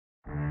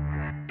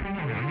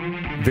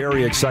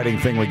very exciting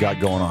thing we got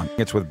going on.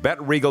 It's with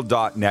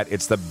BetRegal.net.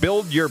 It's the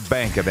Build Your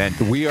Bank event.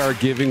 We are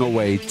giving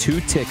away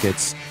 2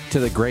 tickets to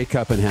the Grey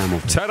Cup in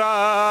Hamilton.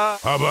 Ta-da!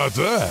 How about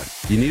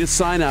that? You need to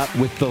sign up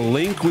with the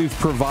link we've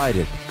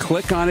provided.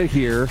 Click on it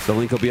here. The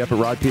link will be up at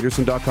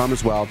rodpeterson.com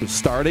as well.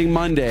 Starting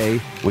Monday,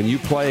 when you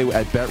play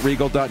at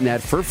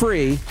BetRegal.net for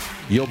free,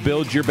 you'll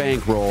build your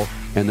bankroll,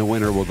 and the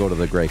winner will go to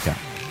the Grey Cup.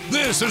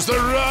 This is the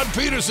Rod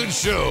Peterson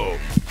Show.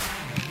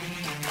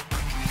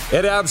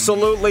 It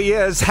absolutely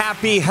is.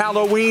 Happy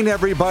Halloween,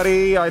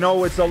 everybody. I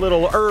know it's a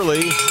little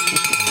early.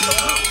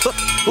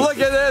 Look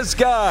at this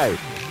guy.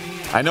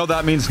 I know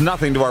that means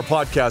nothing to our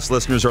podcast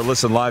listeners or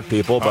listen live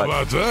people, but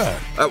How about that?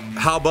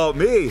 How about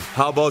me?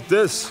 How about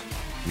this?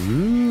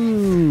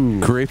 Ooh.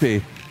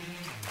 Creepy.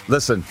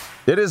 Listen,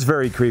 it is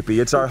very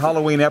creepy. It's our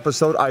Halloween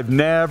episode. I've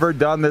never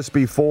done this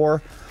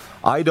before.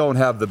 I don't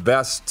have the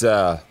best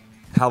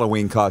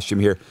Halloween costume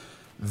here.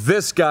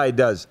 This guy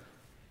does.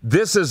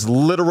 This is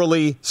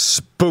literally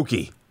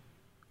spooky.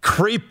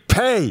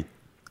 Creepy.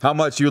 How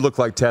much you look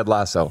like Ted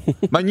Lasso.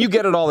 Man, you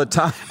get it all the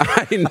time.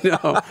 I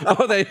know.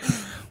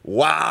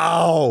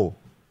 Wow.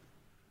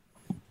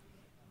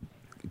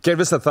 Give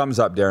us a thumbs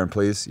up, Darren,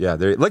 please. Yeah,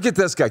 look at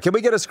this guy. Can we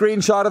get a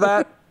screenshot of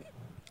that?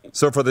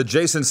 So for the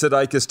Jason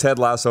Sudeikis Ted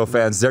Lasso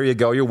fans, there you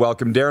go. You're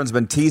welcome. Darren's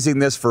been teasing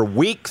this for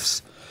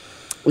weeks.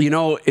 You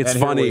know, it's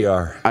funny. Here we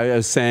are. I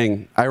was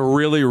saying I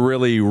really,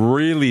 really,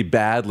 really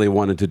badly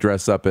wanted to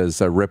dress up as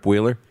Rip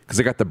Wheeler because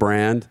I got the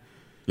brand.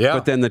 Yeah.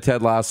 But then the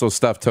Ted Lasso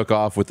stuff took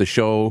off with the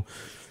show,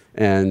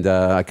 and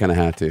I kind of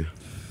had to.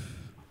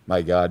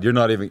 My God, you're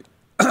not even...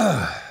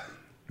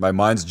 My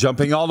mind's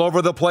jumping all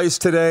over the place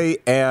today,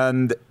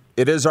 and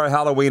it is our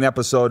Halloween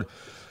episode.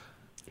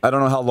 I don't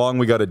know how long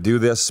we got to do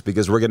this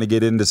because we're going to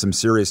get into some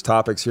serious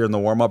topics here in the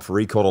warm-up for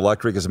Recode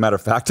Electric. As a matter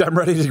of fact, I'm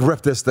ready to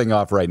rip this thing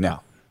off right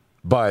now.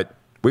 But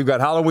we've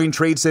got Halloween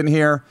treats in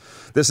here.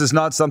 This is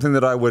not something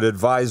that I would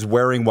advise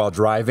wearing while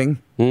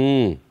driving,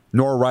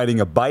 nor riding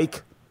a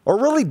bike,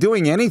 or really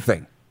doing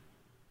anything,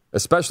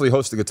 especially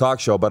hosting a talk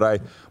show. But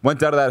I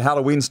went out of that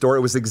Halloween store.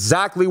 It was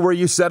exactly where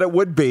you said it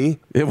would be.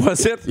 It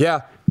was it?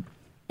 Yeah.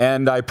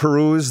 And I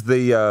perused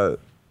the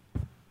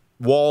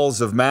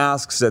walls of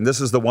masks, and this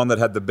is the one that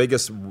had the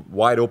biggest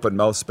wide-open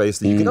mouth space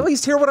that you can at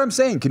least hear what I'm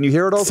saying. Can you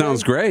hear it okay?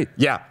 Sounds great.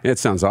 Yeah. It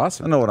sounds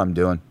awesome. I know what I'm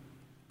doing.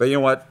 But you know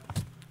what?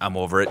 I'm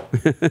over it.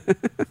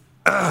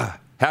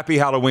 Happy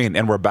Halloween,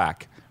 and we're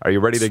back. Are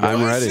you ready to go?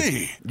 I'm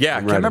ready. Yeah,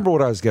 I can't remember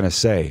what I was going to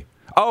say.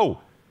 Oh!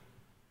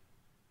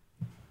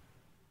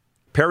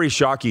 Perry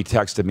Shockey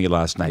texted me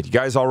last night. You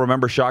guys all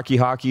remember Shockey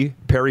Hockey?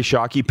 Perry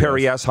Shockey,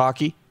 Perry S.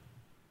 Hockey?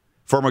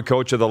 Former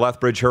coach of the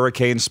Lethbridge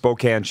Hurricanes,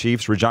 Spokane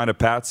Chiefs, Regina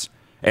Pats,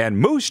 and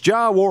Moose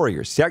Jaw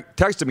Warriors.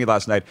 Texted me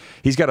last night.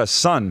 He's got a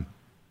son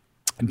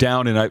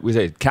down in, was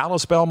it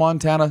Kalispell,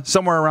 Montana?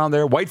 Somewhere around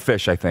there.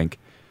 Whitefish, I think.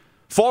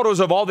 Photos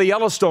of all the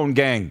Yellowstone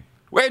gang.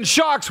 And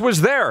Shocks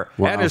was there.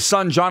 Wow. And his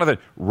son, Jonathan.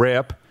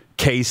 Rip,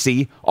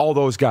 Casey, all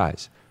those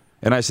guys.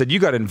 And I said, you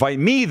got to invite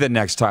me the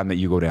next time that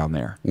you go down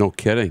there. No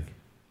kidding.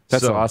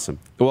 That's awesome.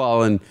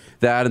 Well, and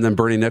then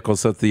Bernie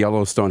Nichols with the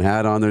Yellowstone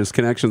hat on. There's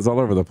connections all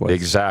over the place.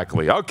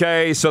 Exactly.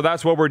 Okay, so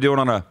that's what we're doing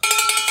on a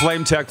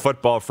Flame Tech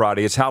Football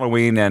Friday. It's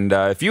Halloween, and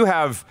if you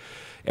have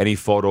any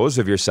photos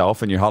of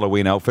yourself in your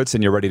Halloween outfits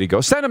and you're ready to go,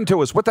 send them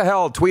to us. What the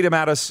hell? Tweet them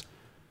at us.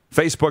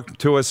 Facebook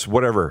to us,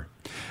 whatever.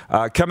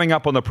 Coming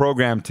up on the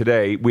program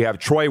today, we have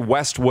Troy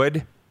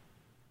Westwood,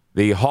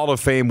 the Hall of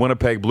Fame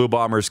Winnipeg Blue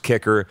Bombers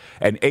kicker,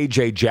 and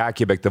A.J.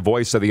 Jakubic, the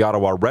voice of the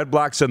Ottawa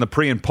Redblacks and the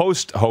pre- and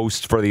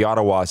post-host for the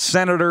Ottawa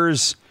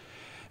Senators.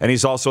 And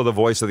he's also the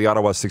voice of the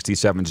Ottawa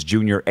 67's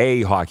Junior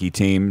A hockey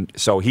team.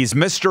 So he's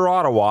Mr.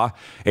 Ottawa.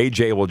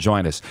 A.J. will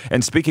join us.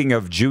 And speaking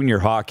of junior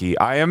hockey,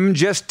 I am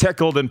just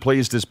tickled and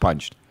pleased as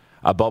punched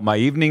about my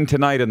evening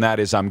tonight, and that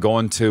is I'm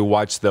going to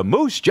watch the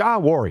Moose Jaw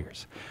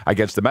Warriors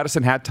against the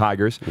Medicine Hat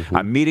Tigers.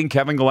 I'm meeting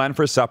Kevin Glenn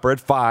for supper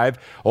at 5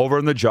 over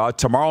in the Jaw.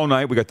 Tomorrow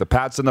night, we got the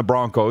Pats and the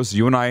Broncos.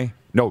 You and I,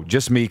 no,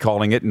 just me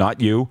calling it, not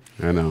you.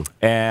 I know.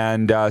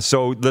 And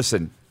so,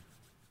 listen,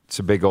 it's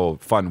a big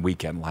old fun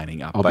weekend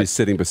lining up. I'll be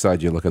sitting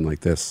beside you looking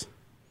like this.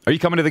 Are you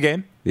coming to the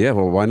game? Yeah,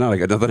 well, why not? I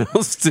got nothing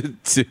else to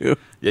do.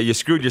 Yeah, you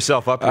screwed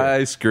yourself up here.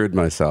 I screwed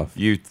myself.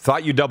 You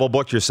thought you double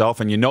booked yourself,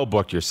 and you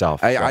booked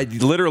yourself. I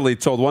literally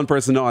told one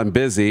person, no, I'm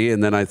busy,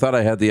 and then I thought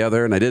I had the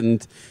other, and I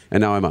didn't,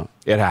 and now I'm out.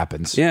 It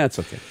happens. Yeah, it's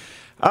okay.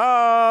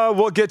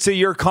 We'll get to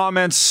your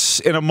comments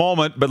in a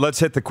moment, but let's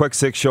hit the Quick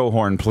Six show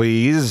horn,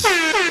 please. And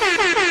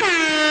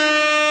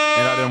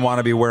I didn't want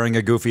to be wearing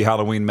a goofy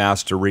Halloween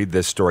mask to read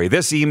this story.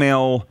 This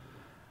email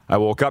I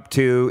woke up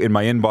to in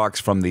my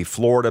inbox from the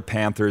Florida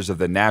Panthers of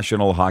the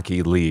National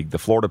Hockey League. The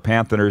Florida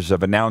Panthers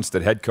have announced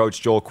that head coach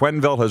Joel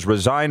Quenneville has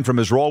resigned from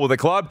his role with the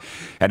club.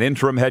 An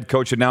interim head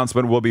coach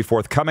announcement will be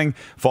forthcoming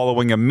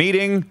following a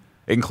meeting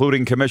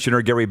including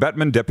Commissioner Gary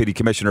Bettman, Deputy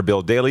Commissioner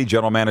Bill Daly,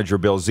 General Manager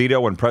Bill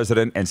Zito, and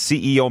President and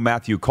CEO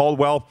Matthew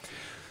Caldwell.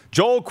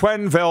 Joel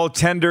Quenneville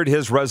tendered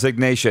his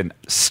resignation.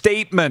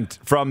 Statement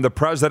from the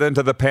president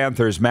of the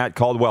Panthers, Matt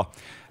Caldwell.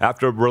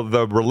 After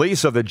the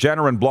release of the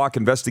Jenner and Block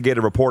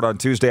investigative report on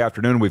Tuesday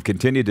afternoon, we've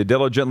continued to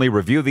diligently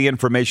review the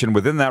information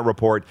within that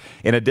report.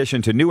 In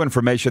addition to new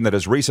information that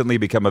has recently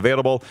become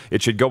available,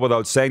 it should go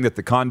without saying that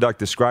the conduct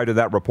described in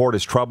that report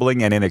is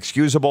troubling and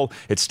inexcusable.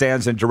 It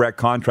stands in direct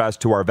contrast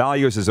to our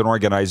values as an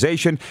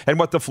organization and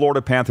what the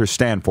Florida Panthers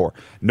stand for.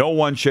 No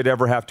one should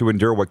ever have to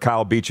endure what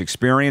Kyle Beach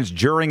experienced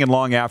during and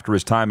long after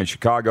his time in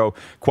Chicago.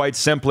 Quite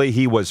simply,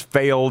 he was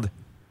failed.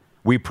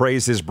 We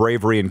praise his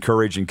bravery and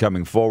courage in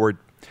coming forward.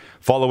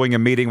 Following a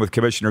meeting with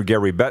Commissioner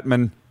Gary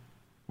Bettman,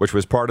 which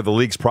was part of the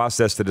league's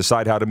process to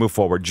decide how to move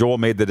forward, Joel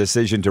made the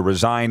decision to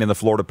resign, and the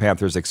Florida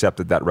Panthers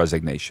accepted that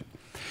resignation.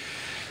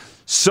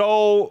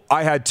 So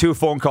I had 2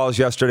 phone calls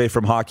yesterday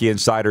from hockey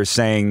insiders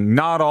saying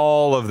not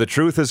all of the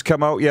truth has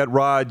come out yet,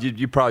 Rod.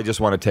 You probably just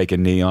want to take a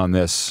knee on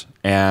this,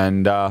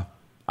 and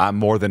I'm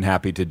more than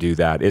happy to do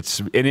that.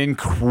 It's an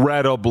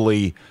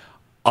incredibly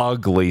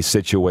ugly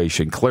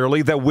situation,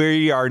 clearly, that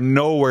we are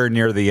nowhere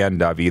near the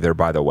end of either,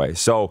 by the way.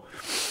 So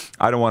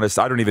I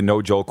don't even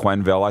know Joel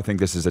Quenneville. I think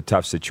this is a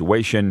tough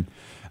situation.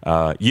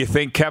 You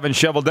think Kevin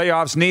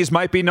Cheveldayoff's knees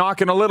might be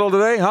knocking a little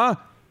today, huh?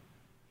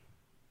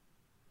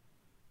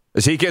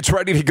 As he gets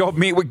ready to go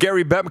meet with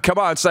Gary Bettman. Come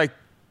on, it's like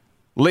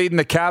leading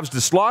the Cavs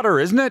to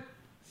slaughter, isn't it?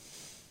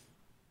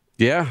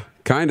 Yeah,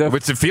 kind of.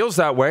 It feels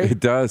that way.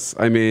 It does.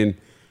 I mean,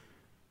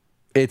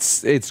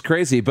 it's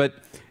crazy, but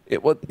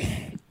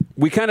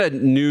we kind of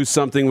knew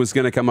something was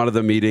going to come out of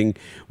the meeting.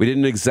 We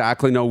didn't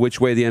exactly know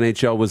which way the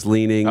NHL was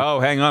leaning.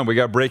 Oh, hang on. We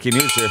got breaking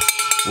news here.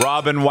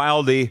 Robin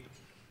Wildy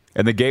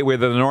and the Gateway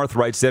to the North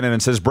writes in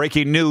and says,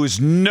 breaking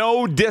news,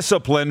 no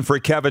discipline for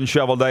Kevin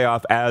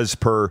Cheveldayoff as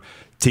per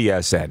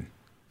TSN.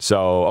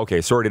 So,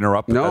 okay, sorry to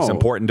interrupt, but that's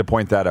important to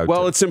point that out.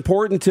 Well, it's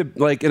important to,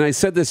 and I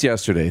said this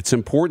yesterday, it's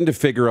important to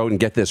figure out and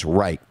get this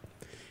right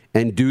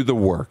and do the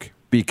work.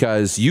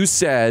 Because you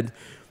said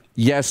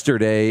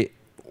yesterday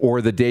or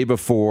the day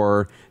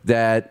before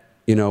that,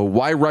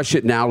 why rush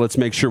it now? Let's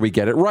make sure we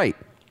get it right.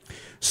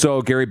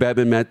 So Gary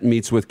Bettman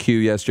meets with Q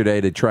yesterday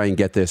to try and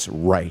get this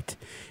right.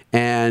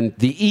 And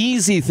the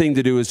easy thing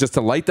to do is just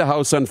to light the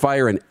house on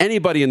fire, and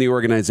anybody in the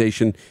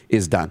organization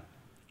is done.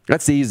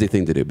 That's the easy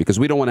thing to do because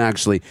we don't want to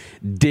actually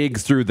dig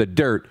through the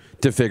dirt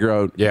to figure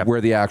out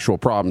where the actual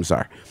problems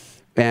are.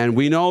 And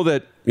we know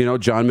that,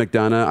 John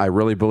McDonough, I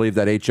really believe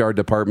that HR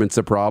department's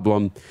a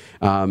problem.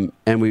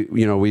 And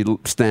we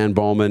Stan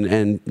Bowman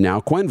and now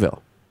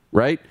Quenneville,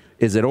 right?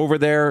 Is it over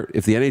there?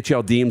 If the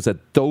NHL deems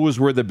that those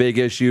were the big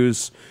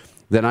issues,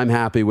 then I'm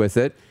happy with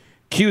it.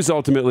 Q's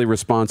ultimately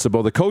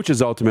responsible. The coach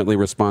is ultimately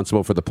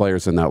responsible for the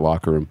players in that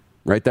locker room,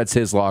 right? That's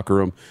his locker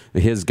room,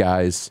 his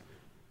guys,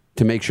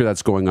 to make sure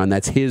that's going on.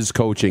 That's his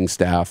coaching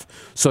staff.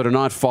 So to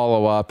not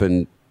follow up,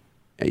 and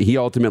he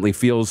ultimately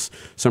feels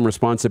some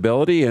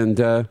responsibility,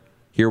 and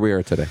here we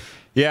are today.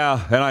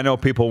 Yeah, and I know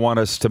people want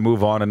us to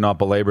move on and not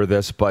belabor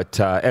this, but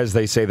as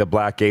they say, the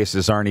Black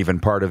Aces aren't even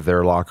part of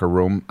their locker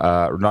room,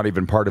 not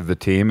even part of the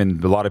team,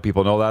 and a lot of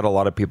people know that, a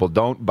lot of people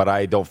don't, but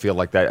I don't feel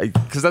like that,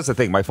 because that's the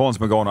thing, my phone's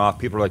been going off,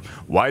 people are like,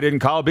 why didn't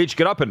Kyle Beach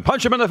get up and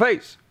punch him in the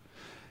face?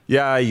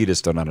 Yeah, you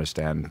just don't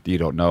understand. You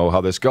don't know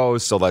how this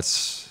goes, so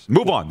let's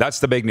move on. That's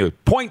the big news.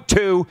 Point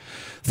 2,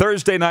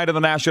 Thursday night in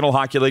the National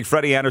Hockey League,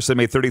 Freddie Anderson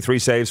made 33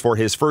 saves for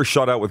his first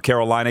shutout with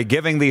Carolina,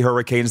 giving the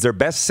Hurricanes their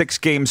best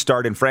 6-game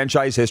start in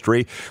franchise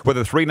history with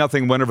a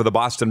 3-0 win over the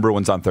Boston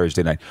Bruins on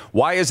Thursday night.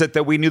 Why is it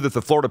that we knew that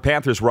the Florida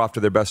Panthers were off to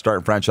their best start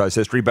in franchise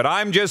history, but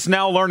I'm just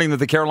now learning that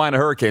the Carolina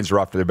Hurricanes are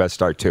off to their best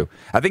start too?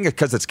 I think it's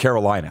because it's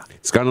Carolina.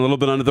 It's gone a little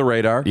bit under the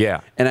radar.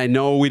 Yeah. And I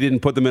know we didn't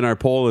put them in our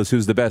poll as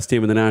who's the best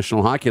team in the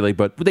National Hockey League,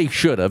 but they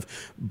should have.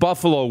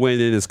 Buffalo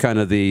winning is kind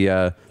of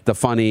the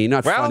funny,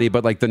 funny,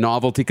 but like the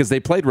novelty because they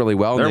played really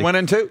well. They're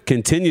winning too.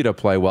 Continue to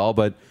play well,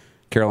 but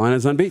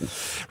Carolina's unbeaten.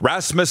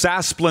 Rasmus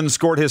Asplund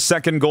scored his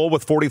second goal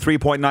with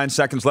 43.9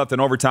 seconds left in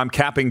overtime,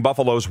 capping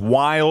Buffalo's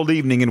wild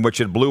evening in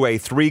which it blew a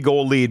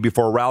 3-goal lead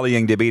before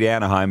rallying to beat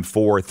Anaheim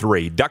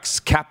 4-3.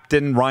 Ducks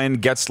captain Ryan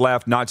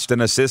Getzlaf notched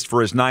an assist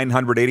for his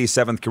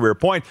 987th career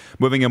point,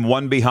 moving him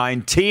one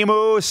behind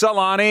Teemu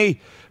Selanne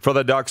for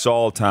the Ducks'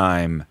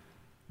 all-time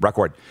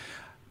record.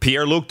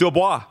 Pierre-Luc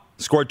Dubois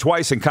scored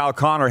twice, and Kyle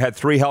Connor had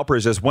 3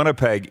 helpers as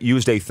Winnipeg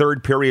used a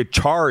third-period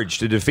charge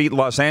to defeat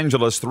Los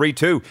Angeles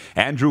 3-2.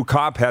 Andrew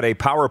Kopp had a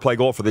power play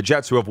goal for the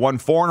Jets, who have won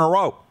 4 in a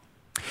row.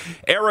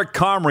 Eric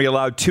Comrie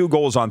allowed 2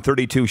 goals on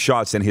 32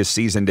 shots in his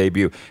season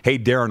debut. Hey,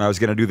 Darren, I was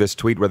going to do this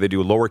tweet where they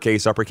do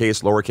lowercase,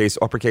 uppercase, lowercase,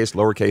 uppercase,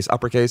 lowercase,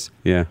 uppercase.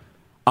 Yeah.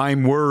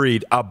 I'm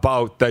worried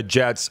about the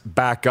Jets'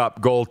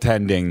 backup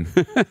goaltending.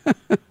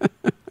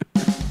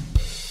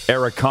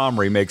 Eric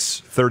Comrie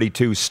makes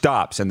 32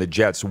 stops, and the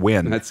Jets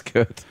win. That's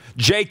good.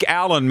 Jake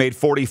Allen made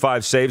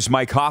 45 saves.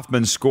 Mike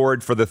Hoffman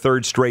scored for the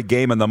 3rd straight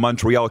game, and the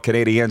Montreal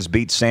Canadiens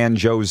beat San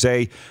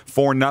Jose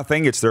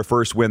 4-0. It's their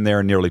first win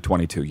there in nearly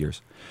 22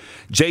 years.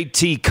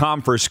 JT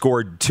Compher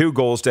scored 2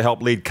 goals to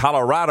help lead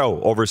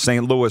Colorado over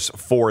St. Louis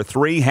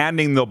 4-3,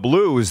 handing the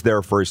Blues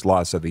their first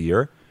loss of the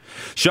year.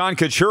 Sean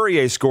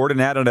Couturier scored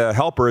and added a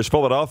helper as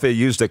Philadelphia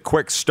used a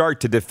quick start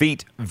to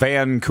defeat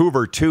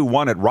Vancouver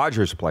 2-1 at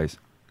Rogers Place.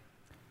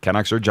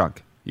 Canucks are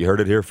junk. You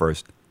heard it here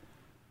first.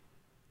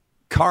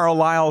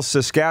 Carlisle,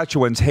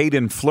 Saskatchewan's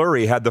Hayden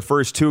Fleury had the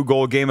first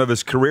 2-goal game of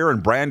his career,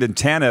 and Brandon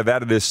Tanev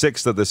added his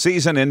 6th of the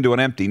season into an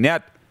empty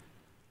net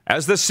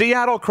as the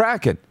Seattle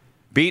Kraken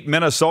beat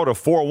Minnesota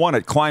 4-1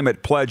 at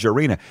Climate Pledge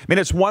Arena. I mean,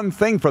 it's one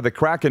thing for the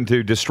Kraken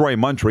to destroy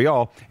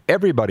Montreal.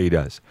 Everybody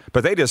does.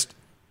 But they just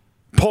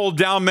pulled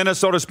down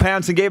Minnesota's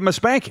pants and gave them a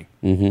spanking.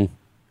 Mm-hmm.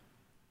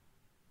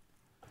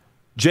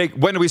 Jake,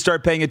 when do we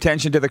start paying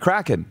attention to the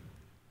Kraken?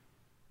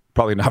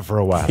 Probably not for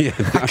a while. Yeah,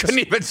 I couldn't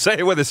even say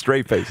it with a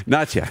straight face.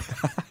 Not yet.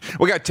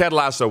 We got Ted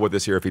Lasso with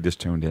us here if he just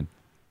tuned in.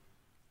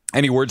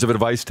 Any words of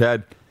advice,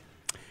 Ted?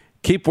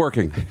 Keep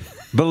working.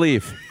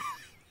 Believe.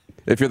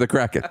 If you're the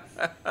Kraken.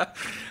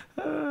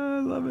 I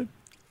love it.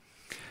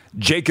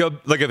 Jacob,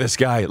 look at this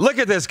guy. Look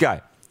at this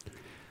guy.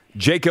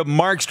 Jacob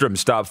Markstrom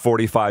stopped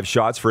 45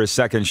 shots for his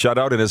second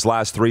shutout in his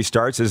last 3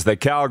 starts as the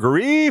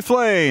Calgary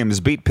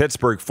Flames beat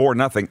Pittsburgh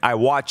 4-0. I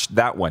watched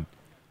that one.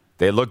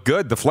 They look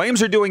good. The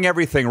Flames are doing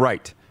everything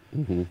right.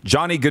 Mm-hmm.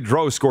 Johnny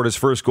Gaudreau scored his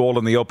first goal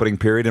in the opening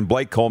period, and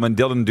Blake Coleman,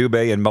 Dylan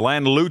Dubé, and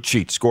Milan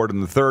Lucic scored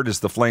in the third as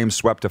the Flames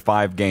swept a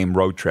 5-game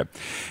road trip.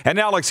 And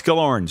Alex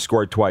Killorn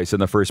scored twice in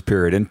the first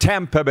period, and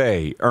Tampa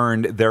Bay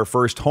earned their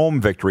first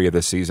home victory of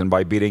the season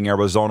by beating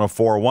Arizona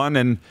 4-1,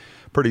 and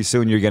pretty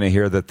soon you're going to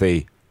hear that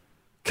the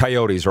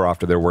Coyotes are off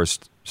to their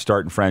worst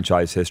start in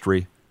franchise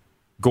history.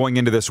 Going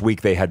into this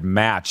week, they had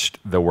matched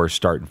the worst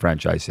start in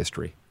franchise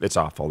history. It's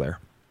awful there.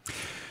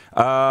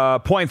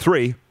 Point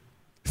 3.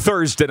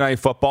 Thursday Night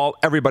Football.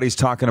 Everybody's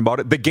talking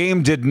about it. The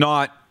game did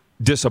not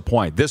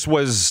disappoint. This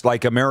was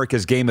like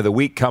America's game of the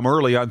week come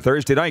early on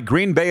Thursday night.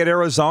 Green Bay at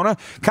Arizona.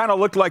 Kind of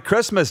looked like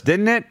Christmas,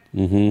 didn't it?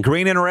 Mm-hmm.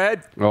 Green and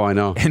red. Oh, I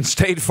know. In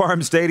State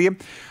Farm Stadium.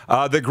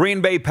 The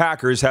Green Bay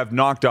Packers have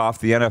knocked off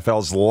the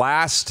NFL's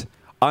last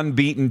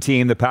unbeaten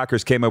team. The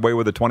Packers came away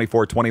with a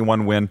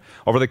 24-21 win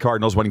over the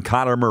Cardinals when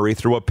Kyler Murray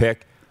threw a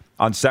pick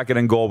on 2nd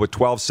and goal with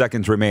 12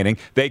 seconds remaining.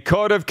 They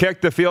could have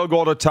kicked the field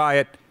goal to tie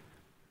it,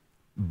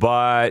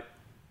 but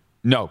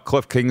no,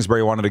 Cliff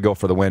Kingsbury wanted to go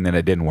for the win, and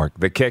it didn't work.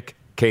 The kick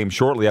came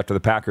shortly after the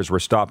Packers were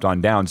stopped on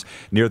downs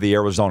near the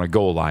Arizona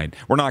goal line.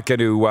 We're not going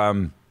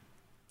to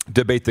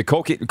debate the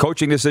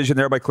coaching decision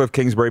there by Cliff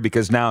Kingsbury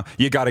because now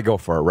you got to go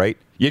for it, right?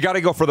 You got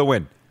to go for the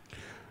win.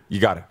 You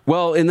got it.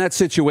 Well, in that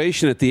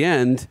situation at the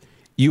end,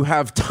 you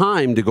have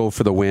time to go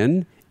for the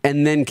win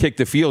and then kick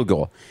the field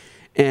goal.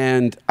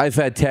 And I've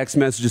had text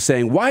messages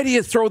saying, why do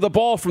you throw the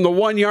ball from the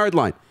 1-yard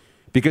line?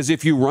 Because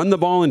if you run the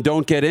ball and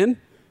don't get in,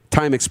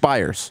 time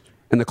expires.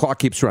 And the clock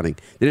keeps running.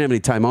 They didn't have any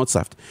timeouts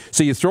left.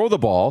 So you throw the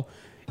ball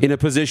in a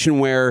position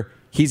where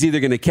he's either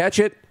going to catch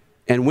it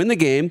and win the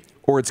game,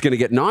 or it's going to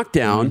get knocked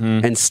down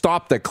and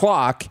stop the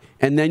clock,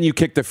 and then you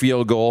kick the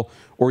field goal,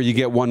 or you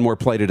get one more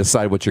play to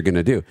decide what you're going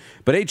to do.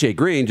 But A.J.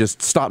 Green just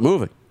stopped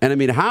moving. And, I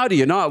mean, how do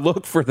you not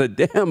look for the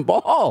damn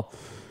ball?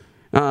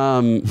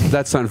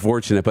 That's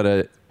unfortunate, but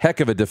a heck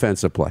of a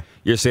defensive play.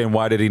 You're saying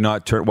why did he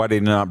not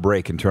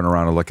break and turn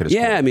around and look at his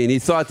play? I mean, he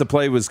thought the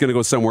play was going to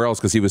go somewhere else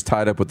because he was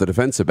tied up with the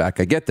defensive back.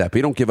 I get that, but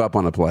you don't give up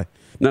on a play.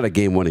 Not a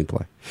game-winning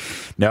play.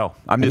 No.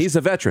 He's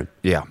a veteran.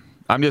 Yeah.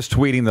 I'm just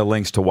tweeting the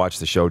links to watch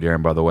the show,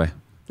 Darren, by the way.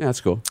 Yeah, that's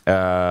cool.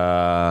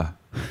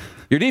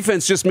 Your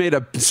defense just made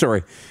a...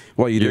 Sorry.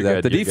 Well, you do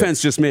that. The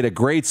defense just made a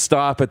great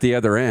stop at the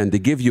other end to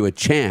give you a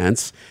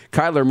chance.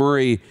 Kyler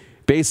Murray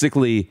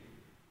basically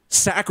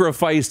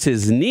sacrificed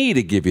his knee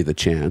to give you the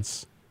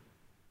chance.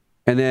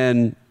 And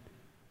then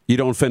you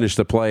don't finish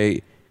the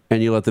play,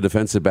 and you let the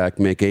defensive back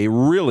make a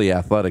really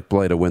athletic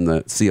play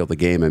to seal the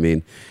game. I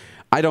mean,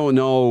 I don't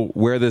know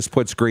where this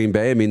puts Green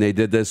Bay. I mean, they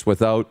did this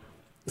without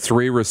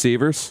 3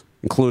 receivers,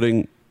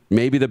 including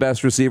maybe the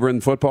best receiver in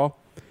football.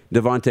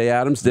 Devontae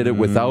Adams did it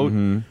without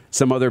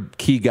some other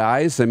key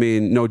guys. I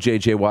mean, no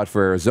J.J. Watt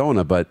for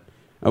Arizona, but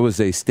that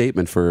was a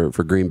statement for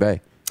Green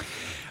Bay.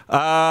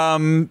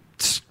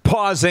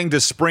 Pausing to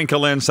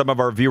sprinkle in some of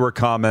our viewer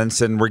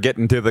comments, and we're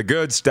getting to the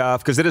good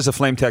stuff because it is a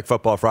Flame Tech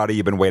Football Friday.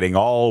 You've been waiting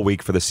all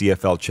week for the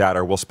CFL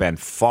chatter. We'll spend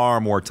far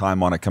more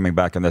time on it coming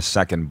back in the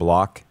second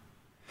block.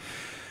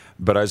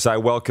 But as I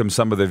welcome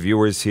some of the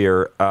viewers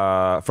here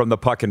from the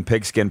Puck and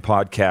Pigskin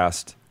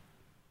podcast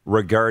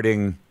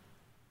regarding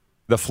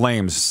the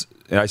Flames,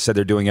 and I said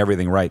they're doing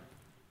everything right.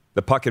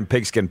 The Puck and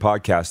Pigskin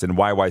podcast in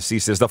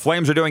YYC says the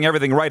Flames are doing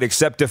everything right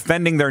except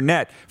defending their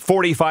net.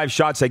 45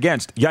 shots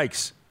against.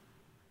 Yikes.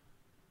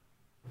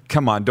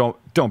 Come on,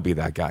 don't be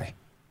that guy.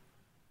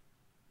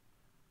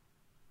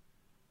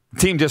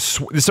 Team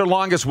it's their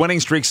longest winning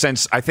streak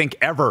since, I think,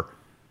 ever.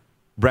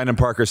 Brandon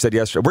Parker said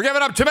yesterday, we're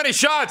giving up too many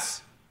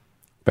shots.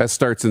 Best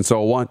start since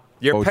 01.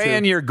 You're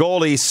paying your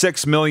goalie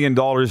 $6 million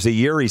a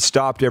year. He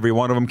stopped every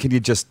one of them. Can you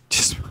just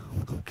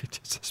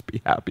be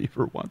happy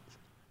for once?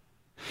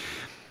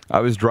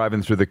 I was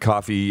driving through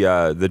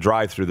the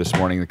drive-through this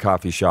morning, the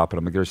coffee shop, and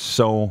I'm like, there's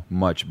so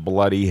much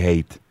bloody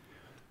hate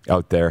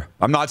out there.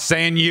 I'm not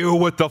saying you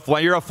with the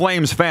Flames. You're a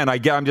Flames fan.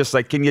 I'm just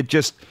like, can you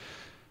just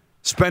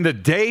spend a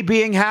day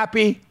being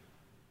happy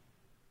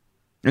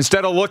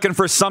instead of looking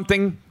for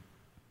something?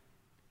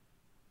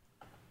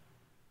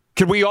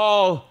 Can we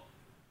all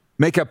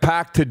make a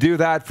pact to do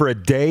that for a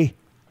day?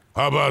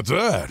 How about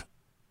that?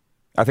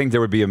 I think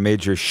there would be a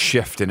major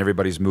shift in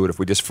everybody's mood if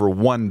we just for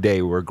one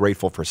day were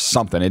grateful for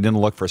something and didn't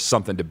look for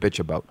something to bitch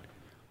about.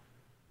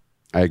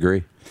 I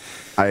agree.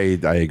 I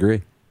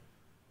agree.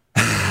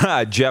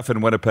 Jeff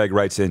in Winnipeg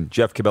writes in,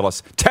 Jeff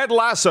Cabellas, Ted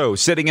Lasso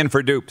sitting in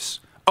for Dupes.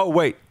 Oh,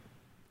 wait.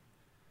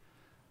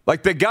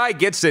 Like the guy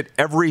gets it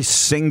every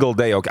single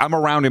day. Okay, I'm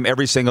around him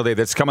every single day.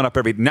 That's coming up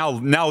every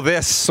now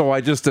this. So I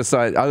just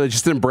decided I'll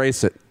just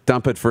embrace it.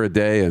 Dump it for a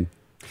day and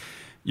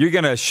you're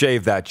going to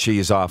shave that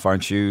cheese off,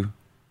 aren't you?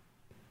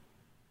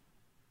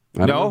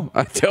 I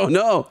don't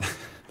know.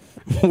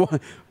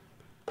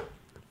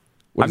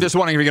 I'm just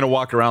wondering if you're going to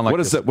walk around like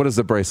this. What does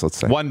the bracelet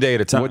say? One day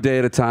at a time. One day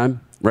at a time,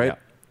 right? Yeah.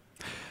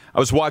 I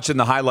was watching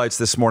the highlights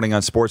this morning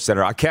on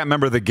SportsCenter. I can't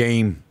remember the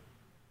game.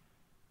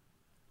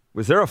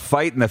 Was there a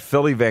fight in the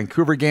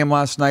Philly-Vancouver game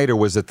last night, or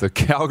was it the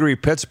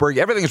Calgary-Pittsburgh?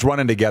 Everything's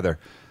running together.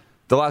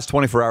 The last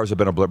 24 hours have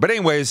been a blur. But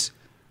anyways,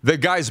 the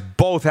guys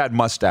both had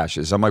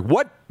mustaches. I'm like,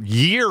 what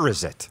year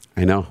is it?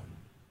 I know.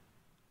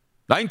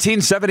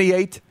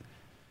 1978?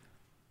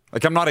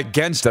 Like, I'm not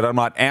against it. I'm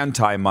not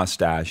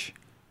anti-mustache.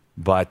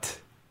 But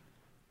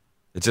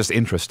it's just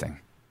interesting.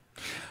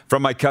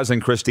 From my cousin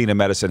Christina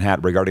Medicine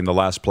Hat regarding the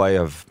last play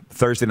of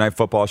Thursday Night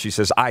Football, she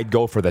says, I'd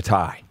go for the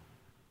tie.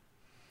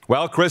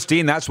 Well,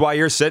 Christine, that's why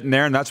you're sitting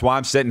there, and that's why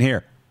I'm sitting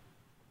here.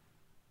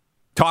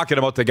 Talking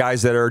about the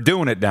guys that are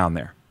doing it down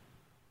there.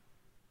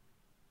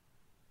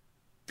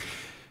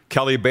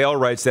 Kelly Bale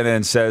writes in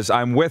and says,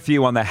 I'm with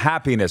you on the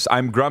happiness.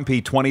 I'm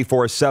grumpy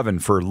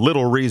 24/7 for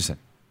little reason.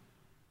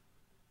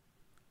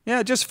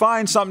 Yeah, just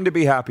find something to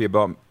be happy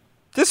about.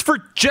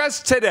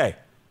 Just today.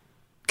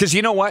 Because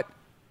you know what?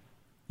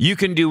 You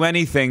can do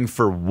anything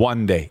for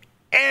one day.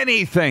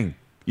 Anything.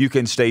 You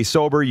can stay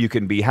sober. You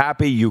can be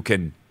happy. You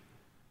can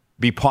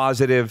be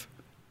positive.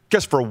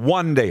 Just for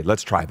one day.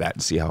 Let's try that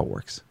and see how it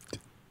works.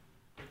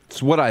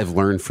 It's what I've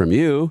learned from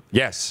you.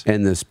 Yes.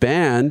 And this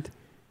band.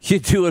 You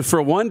do it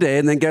for one day,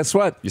 and then guess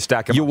what? You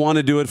stack them up. You want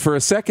to do it for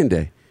a second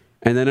day,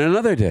 and then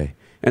another day,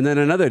 and then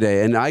another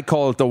day. And I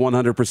call it the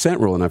 100%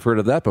 rule, and I've heard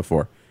of that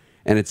before.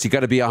 And it's you got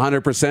to be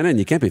 100% in.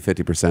 You can't be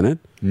 50% in.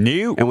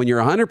 No. And when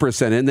you're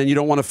 100% in, then you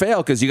don't want to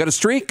fail because you got a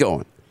streak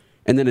going.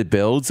 And then it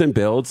builds and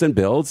builds and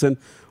builds, and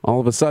all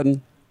of a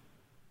sudden,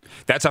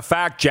 that's a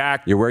fact,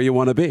 Jack. You're where you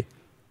want to be.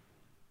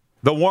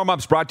 The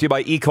warm-up's brought to you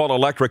by eCode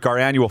Electric. Our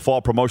annual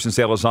fall promotion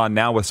sale is on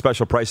now with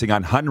special pricing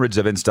on hundreds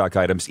of in-stock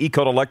items.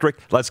 eCode Electric,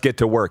 let's get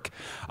to work.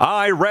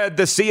 I read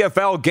the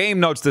CFL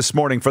game notes this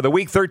morning for the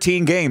Week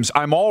 13 games.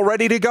 I'm all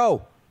ready to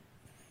go.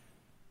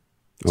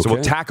 Okay. So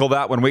we'll tackle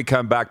that when we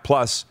come back.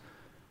 Plus,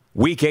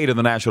 Week 8 of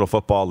the National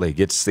Football League.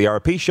 It's the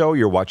RP Show.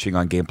 You're watching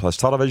on Game Plus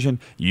Television,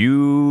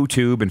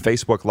 YouTube, and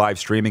Facebook live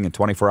streaming and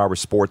 24-hour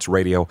sports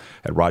radio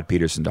at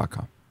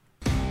rodpeterson.com.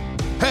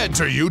 Head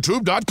to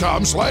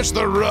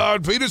youtube.com/The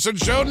Rod Peterson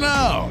Show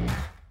now.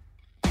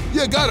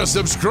 You gotta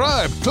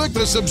subscribe. Click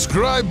the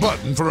subscribe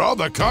button for all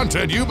the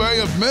content you may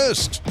have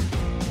missed.